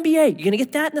got my MBA. You gonna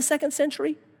get that in the 2nd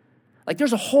century? Like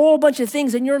there's a whole bunch of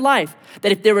things in your life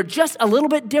that if they were just a little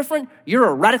bit different, you're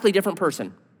a radically different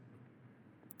person.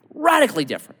 Radically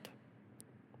different.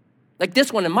 Like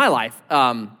this one in my life,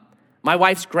 my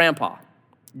wife's grandpa,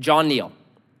 John Neal.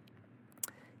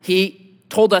 He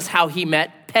told us how he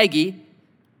met Peggy,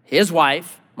 his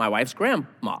wife, my wife's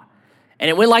grandma. And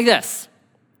it went like this.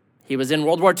 He was in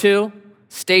World War II,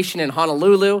 stationed in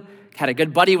Honolulu, had a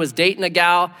good buddy, was dating a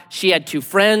gal. She had 2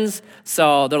 friends,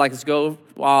 so they're like, let's go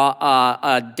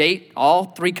date all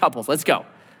 3 couples. Let's go.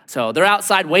 So they're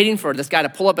outside waiting for this guy to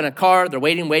pull up in a car. They're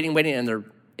waiting, and they're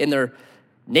in their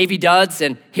Navy duds.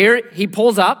 And here he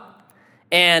pulls up,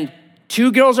 and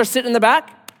 2 girls are sitting in the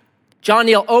back. John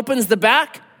Neal opens the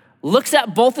back, looks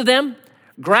at both of them,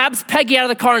 grabs Peggy out of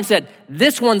the car and said,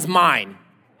 this one's mine.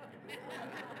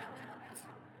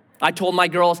 I told my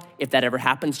girls, if that ever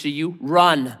happens to you,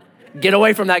 run. Get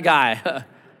away from that guy.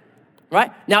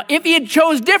 Right? Now, if he had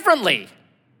chose differently,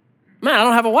 man, I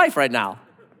don't have a wife right now.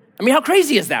 I mean, how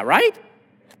crazy is that, right?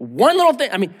 One little thing.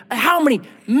 I mean, how many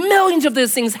millions of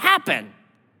these things happen?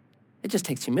 It just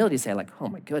takes humility to say, like, oh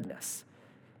my goodness.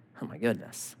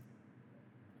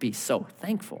 Be so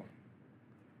thankful.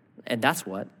 And that's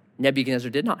what Nebuchadnezzar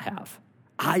did not have.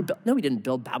 No, he didn't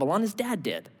build Babylon. His dad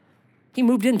did. He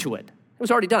moved into it. It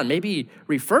was already done. Maybe he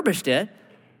refurbished it,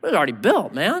 but it was already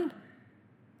built, man.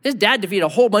 His dad defeated a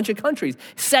whole bunch of countries,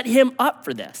 set him up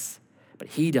for this, but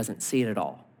he doesn't see it at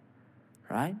all,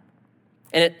 right?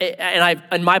 And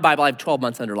in my Bible, I have 12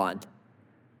 months underlined.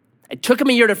 It took him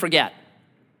a year to forget.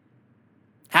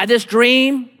 Had this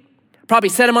dream, probably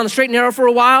set him on the straight and narrow for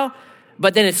a while,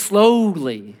 but then it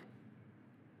slowly,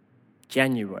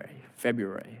 January,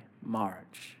 February,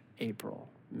 March, April,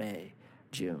 May,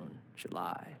 June,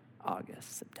 July,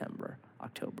 August, September,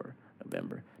 October,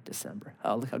 November, December.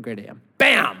 Oh, look how great I am.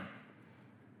 Bam!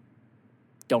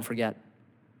 Don't forget.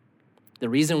 The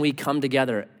reason we come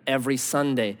together every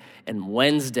Sunday and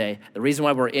Wednesday, the reason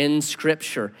why we're in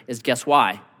Scripture is guess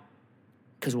why?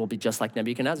 Because we'll be just like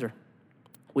Nebuchadnezzar.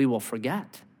 We will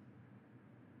forget.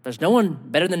 There's no one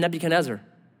better than Nebuchadnezzar.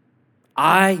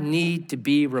 I need to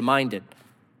be reminded.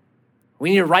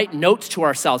 We need to write notes to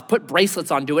ourselves, put bracelets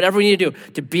on, do whatever we need to do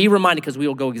to be reminded because we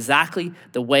will go exactly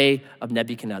the way of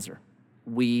Nebuchadnezzar.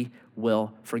 We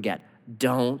will forget.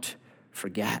 Don't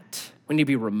forget. We need to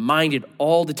be reminded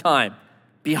all the time.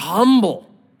 Be humble.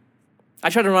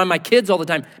 I try to remind my kids all the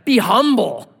time, be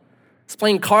humble. I was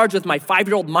playing cards with my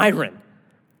 5-year-old Myron,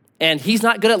 and he's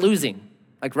not good at losing.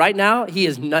 Like right now,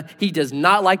 he does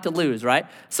not like to lose, right?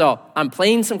 So I'm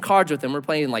playing some cards with him. We're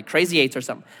playing like crazy eights or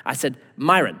something. I said,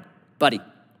 Myron, buddy,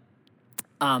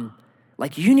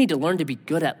 like you need to learn to be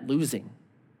good at losing.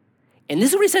 And this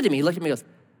is what he said to me. He looked at me and goes,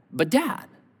 but Dad,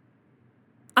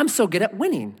 I'm so good at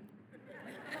winning.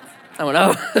 I went,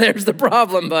 oh, there's the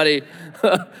problem, buddy.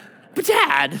 But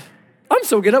Dad, I'm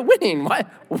so good at winning.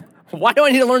 Why do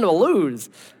I need to learn to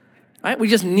lose? Right? We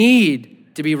just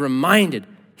need to be reminded.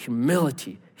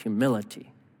 Humility.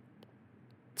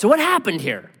 So what happened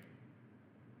here?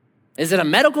 Is it a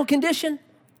medical condition?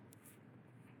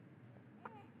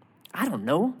 I don't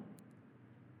know.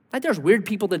 Like there's weird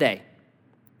people today.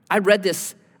 I read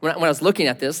this when I was looking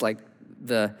at this, like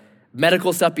the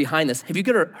medical stuff behind this. Have you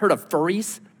heard of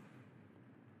furries?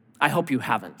 I hope you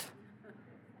haven't.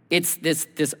 It's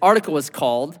this article is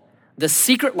called The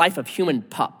Secret Life of Human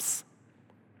Pups.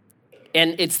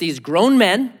 And it's these grown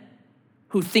men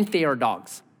who think they are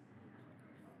dogs.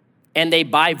 And they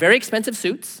buy very expensive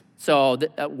suits. So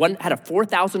one had a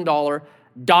 $4,000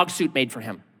 dog suit made for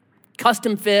him.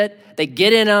 Custom fit, they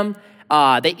get in them.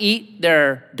 They eat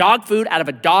their dog food out of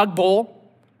a dog bowl.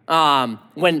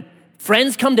 When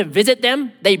friends come to visit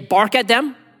them, they bark at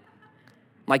them.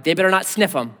 Like they better not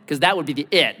sniff them because that would be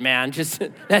it, man. Just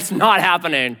that's not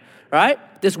happening, right?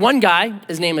 This one guy,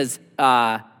 his name is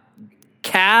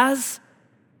Kaz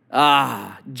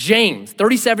James,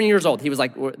 37 years old. He was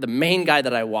like the main guy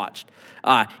that I watched.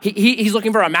 He's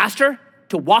looking for a master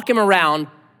to walk him around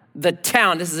the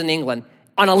town. This is in England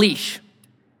on a leash.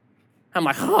 I'm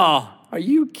like, oh, are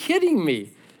you kidding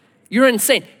me? You're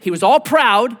insane. He was all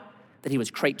proud that he was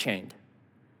crate chained.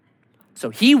 So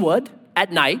he would,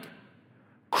 at night,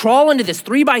 crawl into this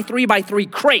 3x3x3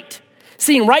 crate,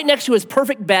 sitting right next to his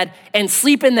perfect bed and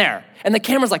sleep in there. And the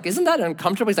camera's like, isn't that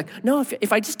uncomfortable? He's like, no,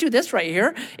 if I just do this right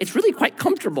here, it's really quite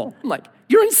comfortable. I'm like,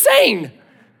 you're insane.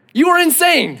 You are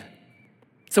insane.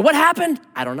 So what happened?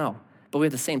 I don't know. But we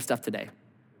have the same stuff today.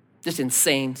 Just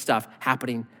insane stuff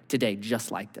happening today,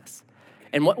 just like this.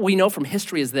 And what we know from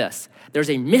history is this. There's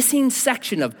a missing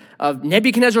section of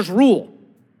Nebuchadnezzar's rule.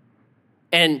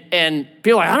 And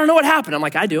people are like, I don't know what happened. I'm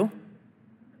like, I do.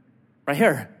 Right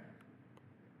here.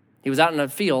 He was out in a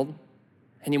field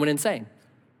and he went insane.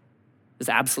 It was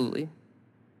absolutely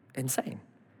insane.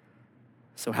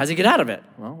 So how does he get out of it?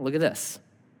 Well, look at this.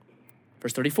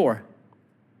 Verse 34.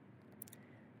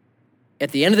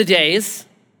 At the end of the days,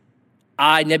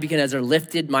 I, Nebuchadnezzar,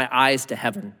 lifted my eyes to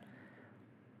heaven.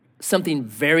 Something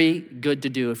very good to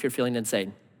do if you're feeling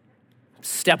insane.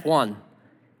 Step one,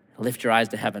 lift your eyes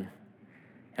to heaven.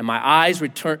 And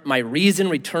my reason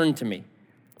returned to me.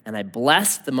 And I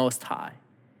blessed the Most High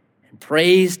and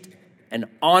praised and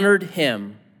honored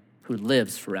him who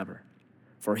lives forever.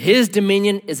 For his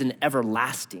dominion is an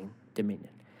everlasting dominion.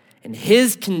 And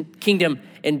his kingdom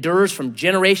endures from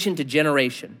generation to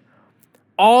generation.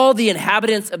 All the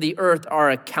inhabitants of the earth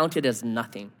are accounted as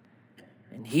nothing.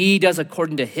 And he does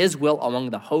according to his will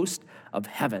among the host of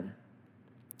heaven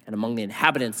and among the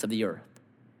inhabitants of the earth.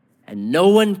 And no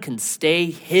one can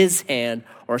stay his hand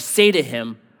or say to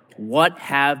him, what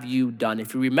have you done?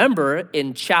 If you remember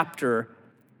in chapter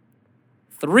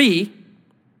 3,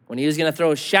 when he was going to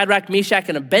throw Shadrach, Meshach,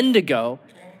 and Abednego,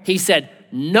 he said,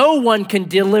 no one can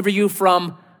deliver you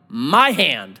from my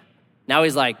hand. Now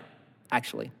he's like,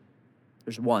 actually,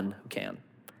 there's one who can.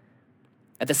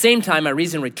 At the same time, my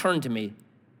reason returned to me.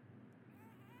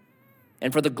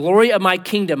 And for the glory of my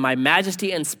kingdom, my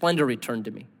majesty and splendor returned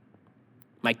to me.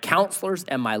 My counselors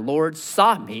and my lords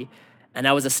sought me, and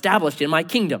I was established in my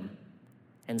kingdom.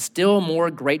 And still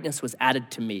more greatness was added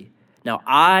to me. Now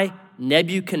I,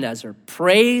 Nebuchadnezzar,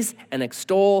 praise and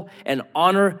extol and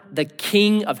honor the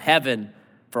King of heaven,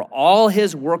 for all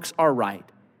his works are right,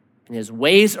 and his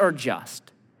ways are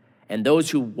just. And those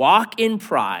who walk in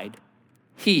pride,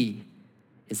 he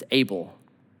is able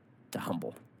to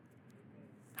humble.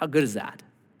 How good is that?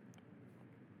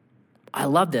 I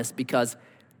love this because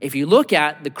if you look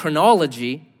at the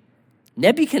chronology,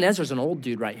 Nebuchadnezzar's an old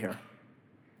dude right here.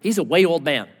 He's a way old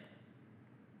man.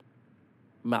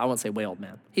 I won't say way old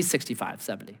man. He's 65,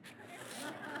 70.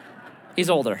 He's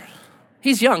older.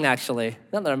 He's young, actually.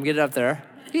 Not that I'm getting up there.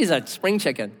 He's a spring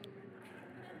chicken.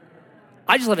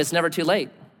 I just love it's never too late.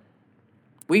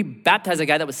 We baptized a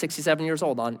guy that was 67 years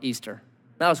old on Easter.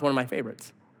 That was one of my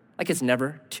favorites. Like, it's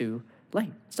never too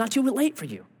late. It's not too late for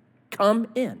you. Come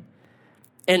in.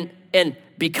 And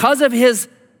because of his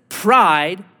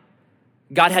pride,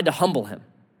 God had to humble him.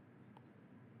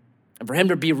 And for him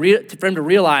to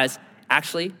realize,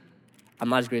 actually, I'm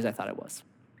not as great as I thought I was.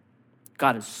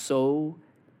 God is so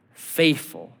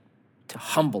faithful to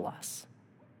humble us.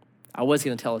 I was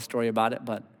going to tell a story about it,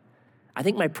 but I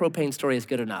think my propane story is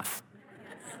good enough.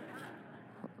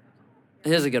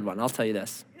 Here's a good one. I'll tell you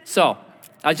this. So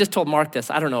I just told Mark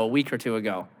this, I don't know, a week or two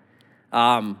ago.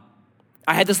 I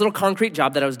had this little concrete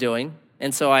job that I was doing,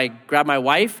 and so I grabbed my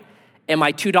wife and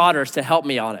my 2 daughters to help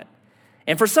me on it.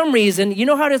 And for some reason, you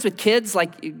know how it is with kids?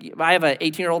 Like, I have an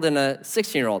 18-year-old and a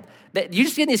 16-year-old. You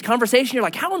just get in these conversations, you're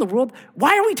like, how in the world,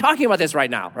 why are we talking about this right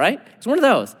now, right? It's one of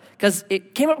those. Because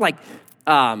it came up like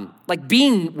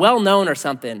being well-known or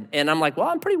something. And I'm like, well,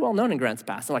 I'm pretty well-known in Grants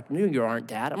Pass. I'm like, no, you aren't,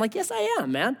 Dad. I'm like, yes, I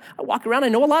am, man. I walk around, I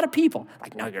know a lot of people.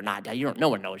 Like, no, you're not, Dad. No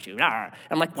one knows you.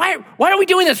 I'm like, why are we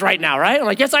doing this right now, right? I'm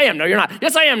like, yes, I am. No, you're not.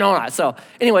 Yes, I am. No, I'm not. So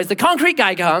anyways, the concrete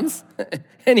guy comes,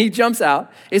 and he jumps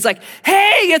out. He's like,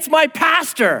 hey, it's my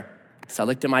pastor. So I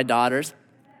looked at my daughters.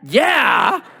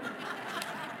 Yeah.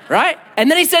 Right? And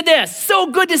then he said this, so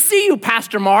good to see you,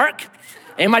 Pastor Mark.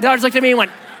 And my daughters looked at me and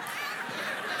went,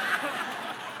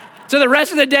 so the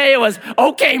rest of the day it was,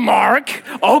 okay, Mark.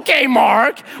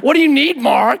 What do you need,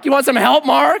 Mark? You want some help,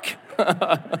 Mark?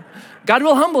 God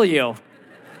will humble you.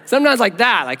 Sometimes like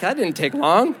that didn't take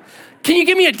long. Can you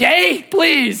give me a day,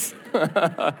 please?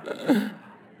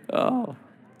 Oh,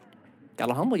 God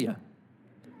will humble you.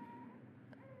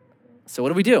 So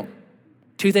what do?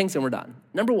 2 things and we're done.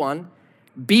 Number 1,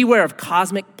 beware of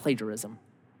cosmic plagiarism.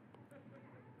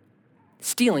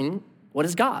 Stealing what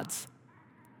is God's.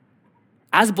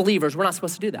 As believers, we're not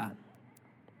supposed to do that.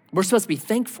 We're supposed to be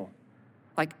thankful.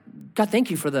 Like, God, thank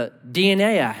you for the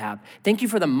DNA I have. Thank you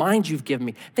for the mind you've given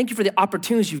me. Thank you for the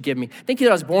opportunities you've given me. Thank you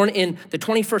that I was born in the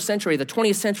 21st century, the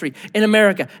 20th century in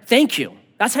America. Thank you.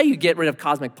 That's how you get rid of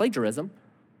cosmic plagiarism.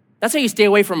 That's how you stay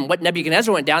away from what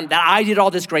Nebuchadnezzar went down, that I did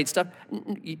all this great stuff.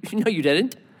 No, you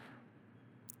didn't.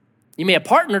 You may have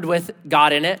partnered with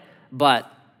God in it,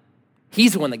 but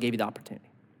he's the one that gave you the opportunity.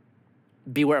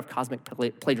 Beware of cosmic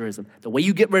plagiarism. The way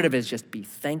you get rid of it is just be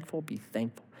thankful, be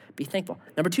thankful, be thankful.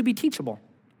 Number 2, be teachable.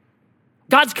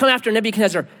 God's come after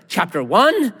Nebuchadnezzar chapter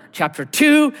 1, chapter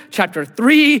 2, chapter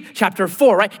 3, chapter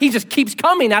 4, right? He just keeps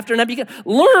coming after Nebuchadnezzar.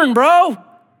 Learn, bro.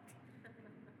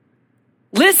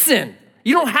 Listen.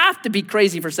 You don't have to be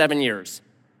crazy for 7 years,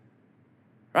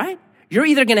 right? You're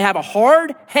either going to have a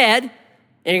hard head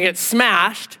and you get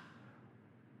smashed,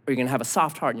 or you're going to have a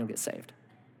soft heart and you'll get saved.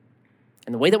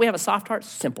 And the way that we have a soft heart is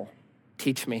simple.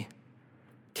 Teach me.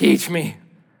 Teach me.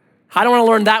 I don't want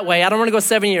to learn that way. I don't want to go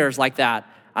 7 years like that.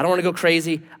 I don't want to go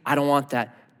crazy. I don't want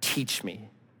that. Teach me.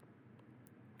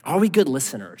 Are we good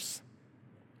listeners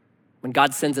when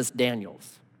God sends us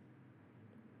Daniels?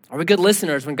 Are we good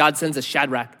listeners when God sends us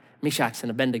Shadrach, Meshach, and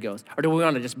Abednego? Or do we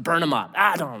want to just burn them up?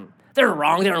 They're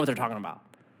wrong. They don't know what they're talking about.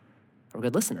 Are we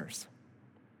good listeners?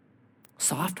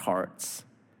 Soft hearts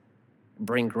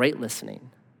bring great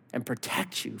listening and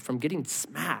protect you from getting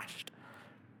smashed.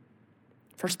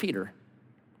 1 Peter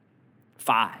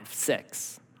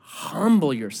 5:6.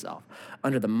 Humble yourself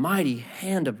under the mighty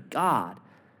hand of God,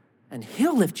 and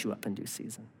he'll lift you up in due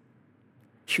season.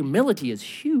 Humility is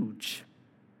huge.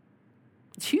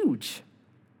 It's huge.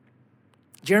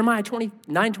 Jeremiah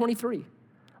 29:23.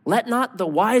 Let not the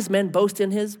wise man boast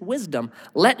in his wisdom.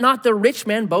 Let not the rich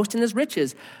man boast in his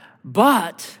riches,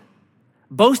 but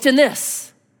boast in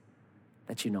this,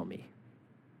 that you know me.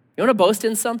 You want to boast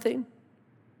in something?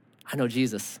 I know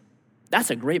Jesus. That's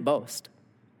a great boast,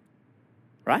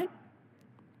 right?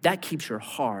 That keeps your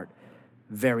heart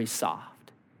very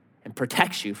soft and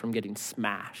protects you from getting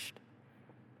smashed.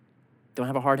 Don't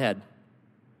have a hard head.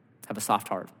 Have a soft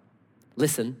heart.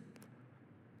 Listen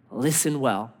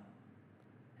well,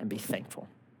 and be thankful.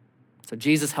 So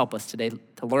Jesus, help us today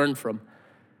to learn from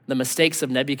the mistakes of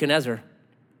Nebuchadnezzar.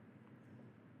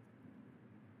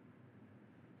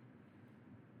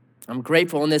 I'm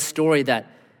grateful in this story that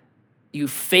you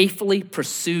faithfully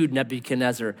pursued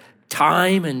Nebuchadnezzar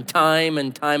time and time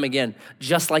and time again,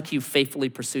 just like you faithfully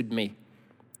pursued me.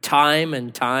 Time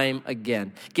and time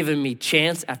again, giving me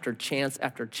chance after chance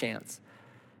after chance.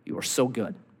 You are so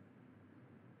good.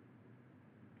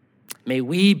 May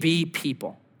we be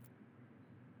people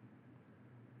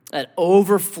that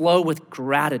overflow with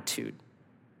gratitude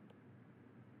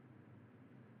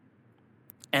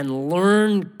and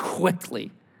learn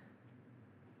quickly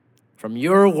from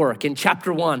your work in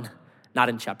chapter 1, not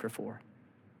in chapter 4.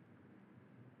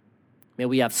 May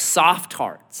we have soft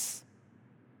hearts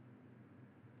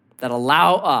that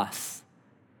allow us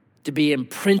to be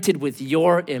imprinted with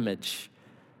your image,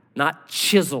 not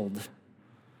chiseled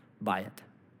by it.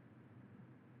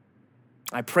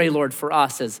 I pray, Lord, for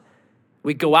us as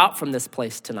we go out from this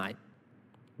place tonight,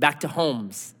 back to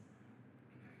homes,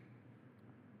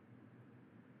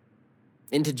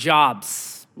 into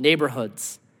jobs,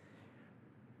 neighborhoods.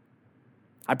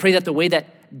 I pray that the way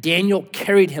that Daniel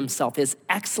carried himself, his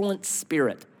excellent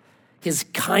spirit, his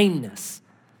kindness,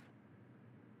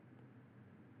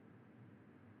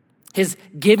 his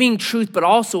giving truth, but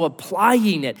also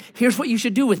applying it. Here's what you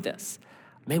should do with this.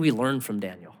 May we learn from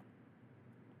Daniel.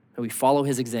 May we follow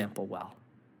his example well.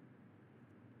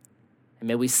 And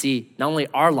may we see not only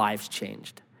our lives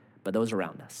changed, but those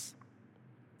around us.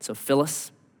 So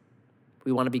Phyllis,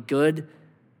 we want to be good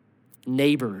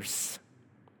neighbors.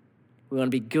 We want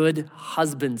to be good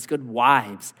husbands, good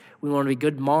wives. We want to be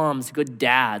good moms, good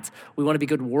dads. We want to be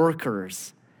good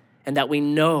workers. And that we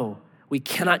know we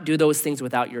cannot do those things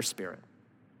without your spirit,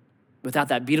 without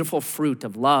that beautiful fruit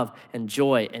of love and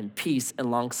joy and peace and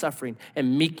long-suffering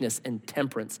and meekness and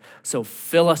temperance. So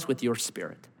fill us with your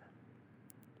spirit.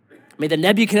 May the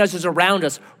Nebuchadnezzars around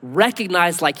us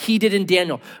recognize, like he did in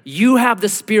Daniel, you have the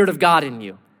Spirit of God in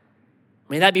you.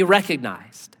 May that be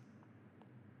recognized.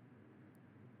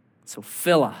 So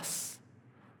fill us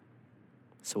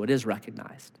so it is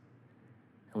recognized.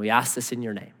 And we ask this in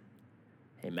your name.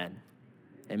 Amen.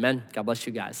 Amen. God bless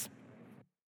you guys.